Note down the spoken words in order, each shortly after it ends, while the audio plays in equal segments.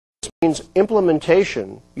means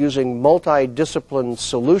implementation using multidisciplined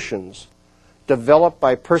solutions developed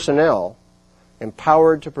by personnel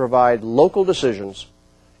empowered to provide local decisions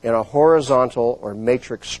in a horizontal or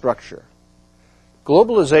matrix structure.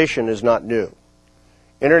 Globalization is not new.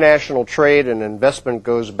 International trade and investment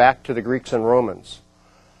goes back to the Greeks and Romans.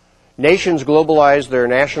 Nations globalized their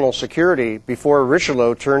national security before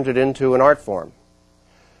Richelieu turned it into an art form.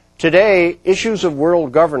 Today, issues of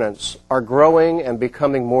world governance are growing and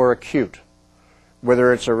becoming more acute,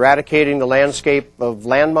 whether it's eradicating the landscape of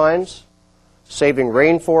landmines, saving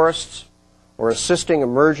rainforests, or assisting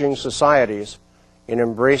emerging societies in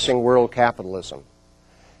embracing world capitalism.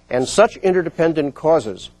 And such interdependent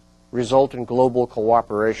causes result in global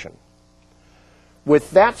cooperation.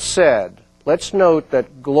 With that said, let's note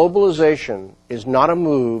that globalization is not a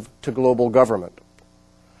move to global government.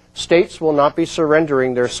 States will not be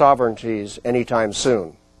surrendering their sovereignties anytime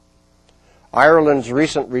soon. Ireland's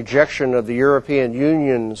recent rejection of the European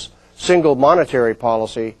Union's single monetary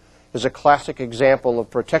policy is a classic example of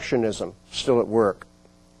protectionism still at work.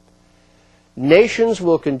 Nations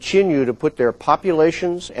will continue to put their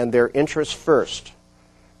populations and their interests first,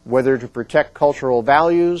 whether to protect cultural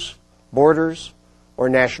values, borders, or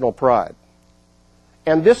national pride.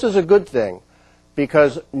 And this is a good thing,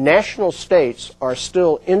 because national states are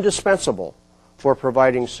still indispensable for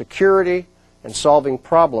providing security and solving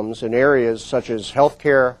problems in areas such as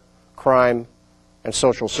healthcare, crime, and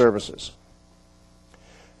social services.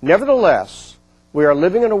 Nevertheless, we are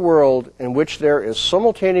living in a world in which there is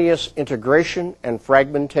simultaneous integration and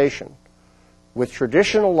fragmentation, with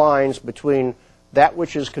traditional lines between that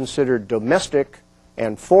which is considered domestic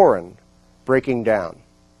and foreign breaking down.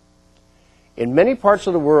 In many parts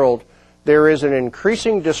of the world, there is an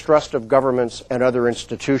increasing distrust of governments and other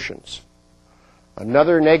institutions.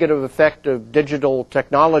 Another negative effect of digital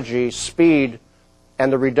technology, speed,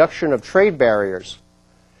 and the reduction of trade barriers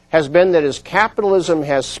has been that as capitalism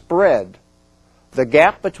has spread, the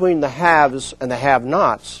gap between the haves and the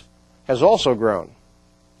have-nots has also grown.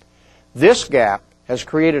 This gap has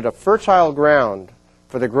created a fertile ground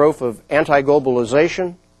for the growth of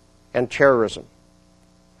anti-globalization and terrorism.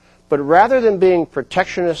 But rather than being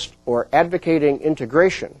protectionist or advocating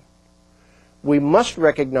integration, we must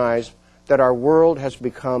recognize that our world has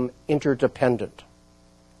become interdependent.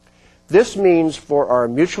 This means for our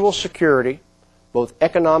mutual security, both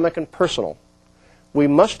economic and personal, we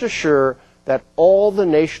must assure that all the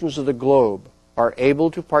nations of the globe are able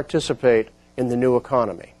to participate in the new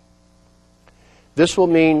economy. This will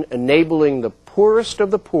mean enabling the poorest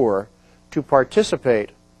of the poor to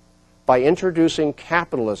participate by introducing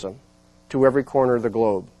capitalism to every corner of the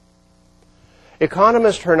globe.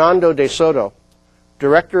 Economist Hernando de Soto,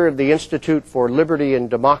 director of the Institute for Liberty and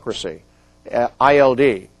Democracy, ILD,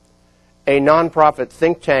 a nonprofit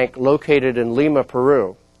think tank located in Lima,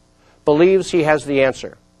 Peru, believes he has the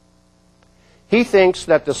answer. He thinks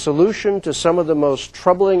that the solution to some of the most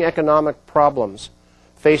troubling economic problems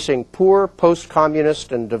facing poor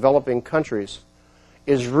post-communist and developing countries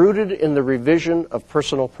is rooted in the revision of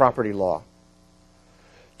personal property law.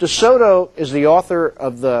 De Soto is the author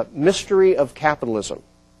of The Mystery of Capitalism: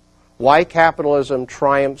 Why Capitalism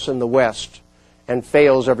Triumphs in the West and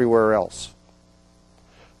Fails Everywhere Else.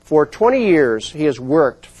 For 20 years, he has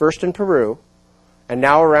worked, first in Peru and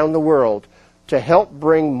now around the world, to help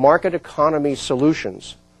bring market economy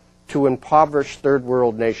solutions to impoverished third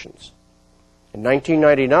world nations. In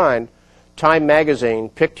 1999, Time magazine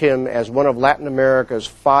picked him as one of Latin America's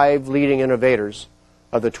 5 leading innovators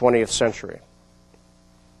of the 20th century.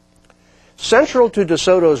 Central to De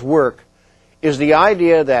Soto's work is the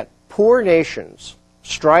idea that poor nations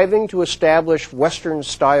striving to establish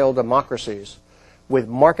Western-style democracies with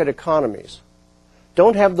market economies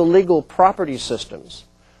don't have the legal property systems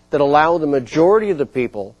that allow the majority of the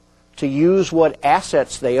people to use what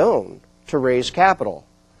assets they own to raise capital,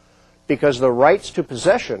 because the rights to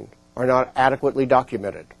possession are not adequately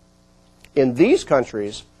documented. In these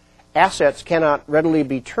countries, assets cannot readily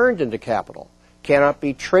be turned into capital, cannot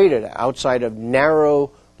be traded outside of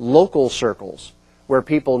narrow local circles where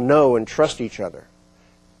people know and trust each other,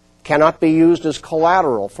 cannot be used as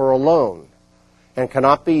collateral for a loan, and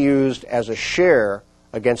cannot be used as a share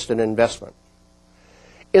against an investment.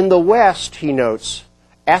 In the West, he notes,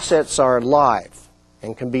 assets are live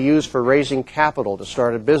and can be used for raising capital to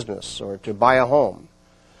start a business or to buy a home.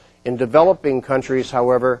 In developing countries,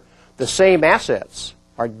 however, the same assets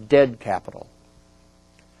are dead capital.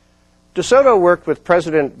 De Soto worked with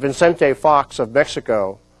President Vicente Fox of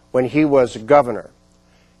Mexico when he was governor,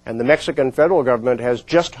 and the Mexican federal government has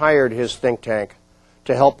just hired his think tank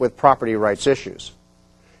to help with property rights issues.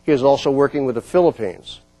 He is also working with the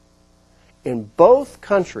Philippines, In both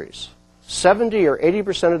countries, 70 or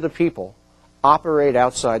 80% of the people operate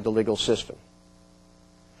outside the legal system.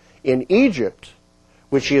 In Egypt,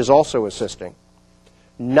 which he is also assisting,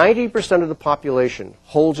 90% of the population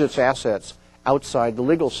holds its assets outside the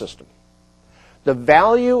legal system. The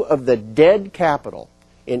value of the dead capital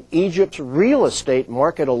in Egypt's real estate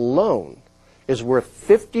market alone is worth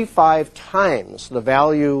 55 times the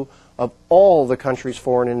value of all the country's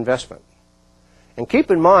foreign investment. And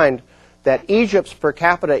keep in mind that Egypt's per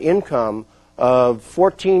capita income of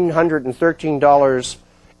 $1,413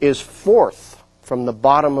 is fourth from the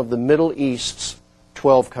bottom of the Middle East's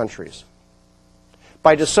 12 countries.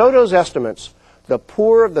 By DeSoto's estimates, the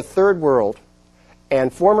poor of the Third World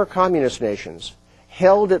and former communist nations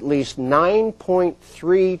held at least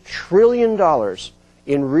 $9.3 trillion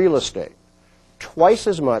in real estate, twice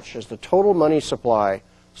as much as the total money supply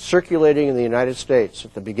circulating in the United States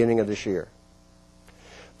at the beginning of this year.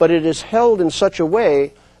 But it is held in such a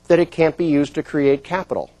way that it can't be used to create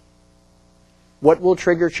capital. What will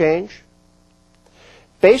trigger change?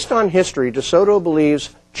 Based on history, DeSoto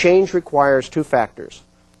believes change requires two factors: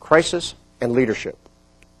 crisis and leadership.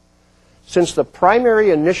 Since the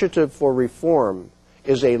primary initiative for reform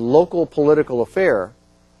is a local political affair,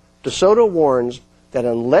 DeSoto warns that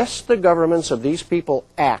unless the governments of these people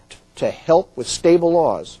act to help with stable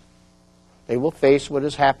laws, they will face what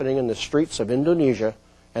is happening in the streets of Indonesia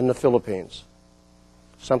and the Philippines.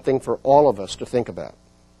 Something for all of us to think about.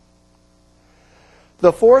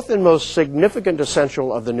 The fourth and most significant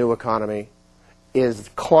essential of the new economy is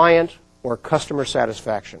client or customer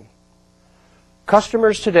satisfaction.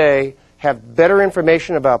 Customers today have better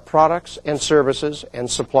information about products and services and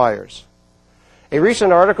suppliers. A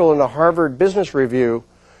recent article in the Harvard Business Review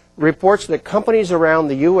reports that companies around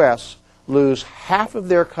the U.S. lose half of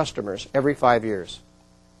their customers every 5 years.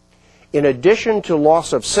 In addition to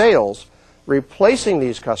loss of sales, replacing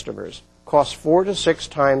these customers costs 4 to 6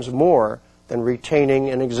 times more than retaining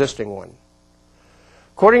an existing one.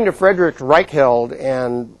 According to Frederick Reichheld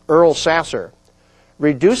and Earl Sasser,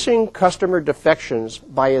 reducing customer defections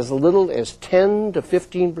by as little as 10 to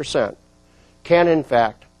 15% can, in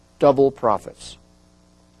fact, double profits.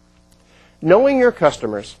 Knowing your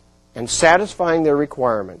customers and satisfying their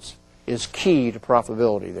requirements is key to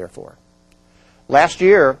profitability, therefore. Last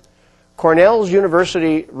year, Cornell's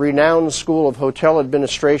University renowned School of Hotel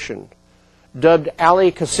Administration dubbed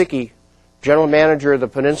Ali Kasicki, general manager of the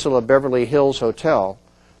Peninsula Beverly Hills Hotel,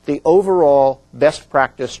 the overall best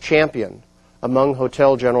practice champion among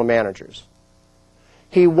hotel general managers.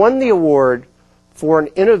 He won the award for an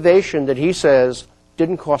innovation that he says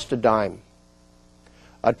didn't cost a dime: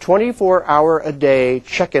 a 24-hour-a-day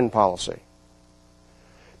check-in policy.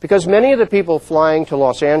 Because many of the people flying to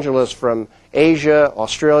Los Angeles from Asia,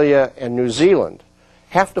 Australia, and New Zealand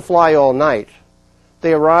have to fly all night,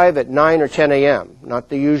 they arrive at 9 or 10 a.m., not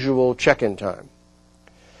the usual check-in time.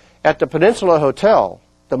 At the Peninsula Hotel,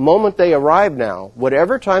 the moment they arrive now,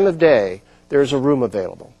 whatever time of day, there's a room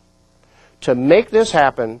available. To make this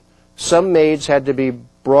happen, some maids had to be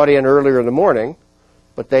brought in earlier in the morning,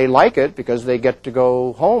 but they like it because they get to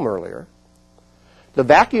go home earlier. The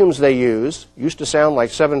vacuums they used to sound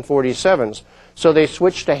like 747s, so they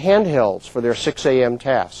switched to handhelds for their 6 a.m.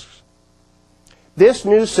 tasks. This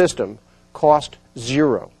new system cost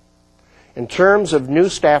zero in terms of new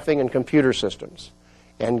staffing and computer systems,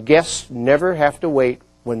 and guests never have to wait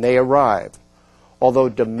when they arrive, although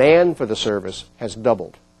demand for the service has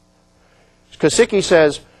doubled. Kasicki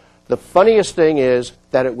says, the funniest thing is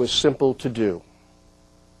that it was simple to do.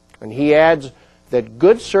 And he adds that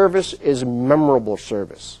good service is memorable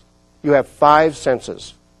service. You have 5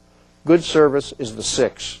 senses. Good service is the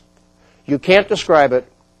 6th. You can't describe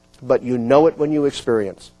it, but you know it when you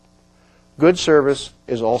experience. Good service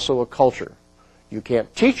is also a culture. You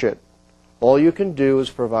can't teach it. All you can do is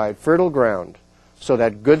provide fertile ground so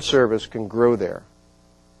that good service can grow there.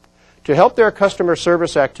 To help their customer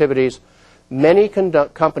service activities, many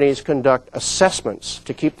companies conduct assessments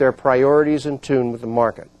to keep their priorities in tune with the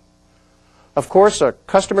market. Of course, a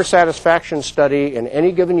customer satisfaction study in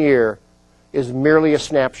any given year is merely a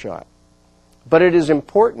snapshot. But it is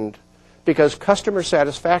important because customer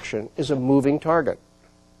satisfaction is a moving target.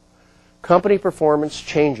 Company performance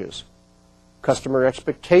changes, customer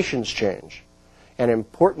expectations change, and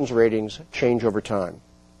importance ratings change over time.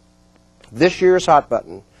 This year's hot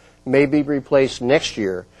button may be replaced next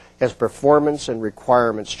year as performance and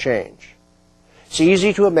requirements change. It's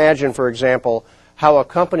easy to imagine, for example, how a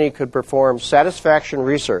company could perform satisfaction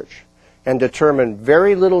research and determine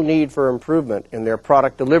very little need for improvement in their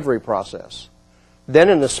product delivery process. Then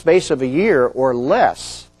in the space of a year or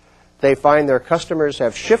less, they find their customers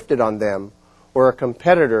have shifted on them or a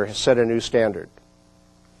competitor has set a new standard.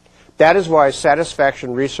 That is why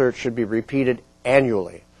satisfaction research should be repeated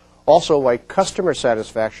annually. Also why customer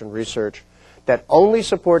satisfaction research that only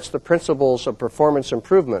supports the principles of performance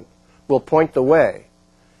improvement will point the way.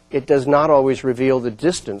 It does not always reveal the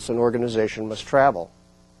distance an organization must travel.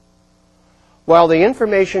 While the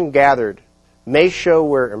information gathered may show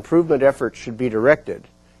where improvement efforts should be directed,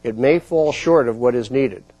 it may fall short of what is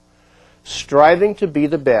needed. Striving to be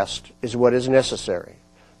the best is what is necessary.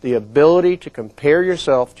 The ability to compare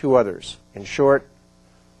yourself to others. In short,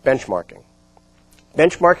 benchmarking.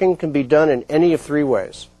 Benchmarking can be done in any of three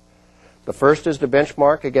ways. The first is to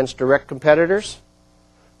benchmark against direct competitors.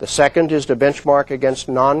 The second is to benchmark against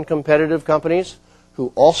non-competitive companies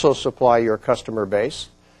who also supply your customer base.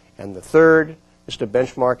 And the third is to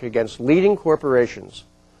benchmark against leading corporations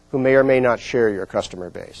who may or may not share your customer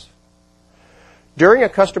base. During a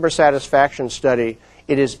customer satisfaction study,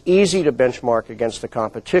 it is easy to benchmark against the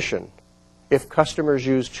competition if customers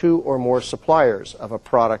use two or more suppliers of a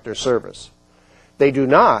product or service. They do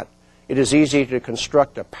not, it is easy to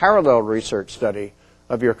construct a parallel research study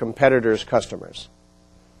of your competitors' customers.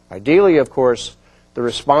 Ideally, of course, the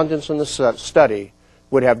respondents in the study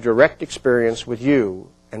would have direct experience with you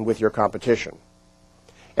and with your competition.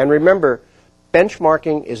 And remember,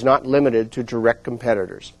 benchmarking is not limited to direct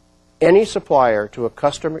competitors. Any supplier to a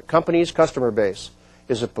company's customer base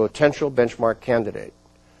is a potential benchmark candidate.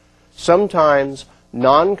 Sometimes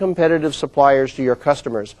non-competitive suppliers to your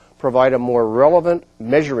customers provide a more relevant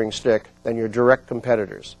measuring stick than your direct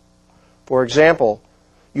competitors. For example,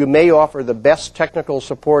 you may offer the best technical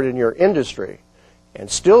support in your industry and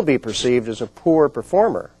still be perceived as a poor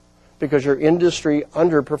performer because your industry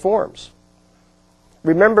underperforms.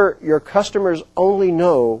 Remember, your customers only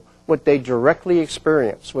know what they directly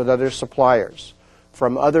experience with other suppliers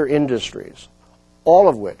from other industries, all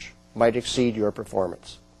of which might exceed your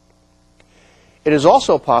performance. It is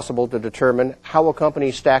also possible to determine how a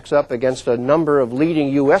company stacks up against a number of leading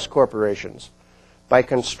U.S. corporations by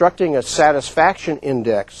constructing a satisfaction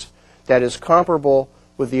index that is comparable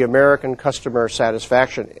with the American Customer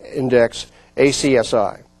Satisfaction Index,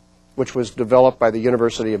 ACSI, which was developed by the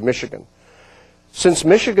University of Michigan. Since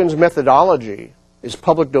Michigan's methodology is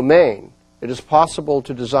public domain, it is possible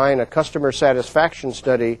to design a customer satisfaction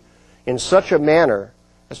study in such a manner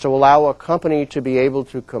as to allow a company to be able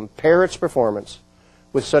to compare its performance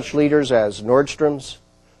with such leaders as Nordstrom's,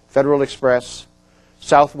 Federal Express,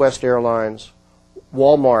 Southwest Airlines,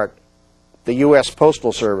 Walmart, the U.S.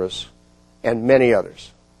 Postal Service, and many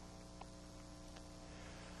others.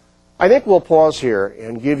 I think we'll pause here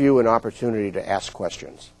and give you an opportunity to ask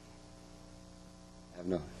questions.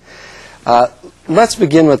 Let's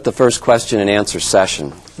begin with the first question and answer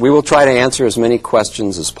session. We will try to answer as many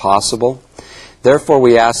questions as possible. Therefore,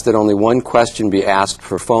 we ask that only one question be asked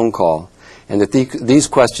per phone call and that these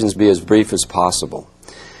questions be as brief as possible.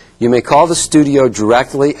 You may call the studio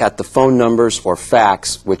directly at the phone numbers or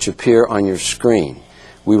fax which appear on your screen.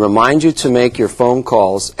 We remind you to make your phone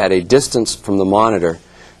calls at a distance from the monitor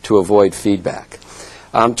to avoid feedback.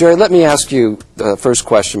 Jerry, let me ask you the first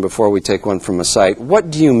question before we take one from a site.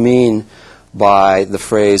 What do you mean by the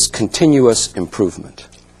phrase continuous improvement?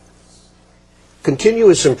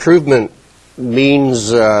 Continuous improvement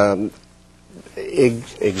means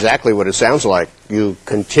exactly what it sounds like. You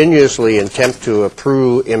continuously attempt to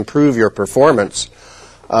improve your performance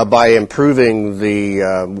by improving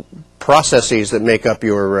the processes that make up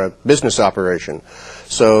your business operation.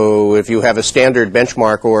 So if you have a standard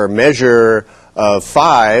benchmark or measure of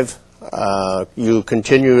 5, you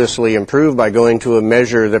continuously improve by going to a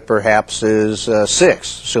measure that perhaps is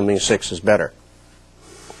 6, assuming 6 is better.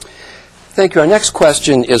 Thank you. Our next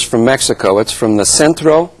question is from Mexico. It's from the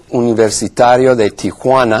Centro Universitario de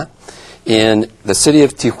Tijuana in the city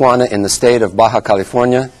of Tijuana in the state of Baja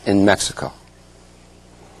California in Mexico.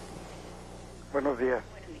 Buenos días.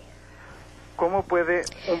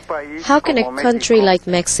 How can a country like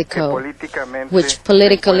Mexico, which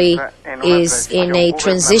politically is in a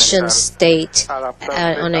transition state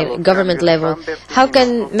on a government level, how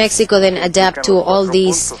can Mexico then adapt to all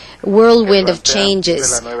these whirlwind of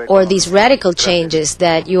changes or these radical changes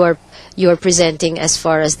that you are presenting as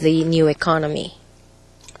far as the new economy?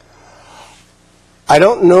 I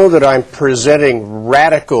don't know that I'm presenting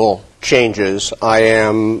radical changes. I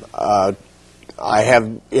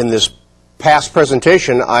have in this past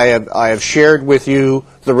presentation, I have shared with you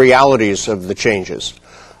the realities of the changes.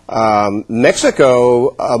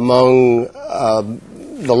 Mexico, among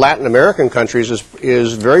the Latin American countries,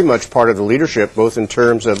 is very much part of the leadership, both in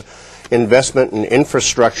terms of investment in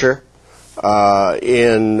infrastructure,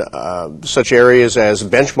 in such areas as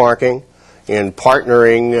benchmarking, in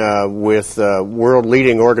partnering with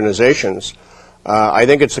world-leading organizations. I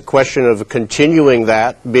think it's a question of continuing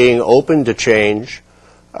that, being open to change.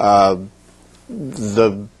 We'll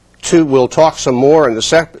talk some more in the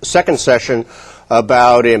second session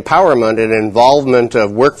about empowerment and involvement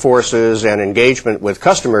of workforces and engagement with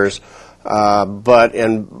customers. But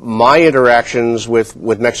in my interactions with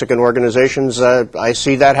Mexican organizations, I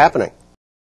see that happening.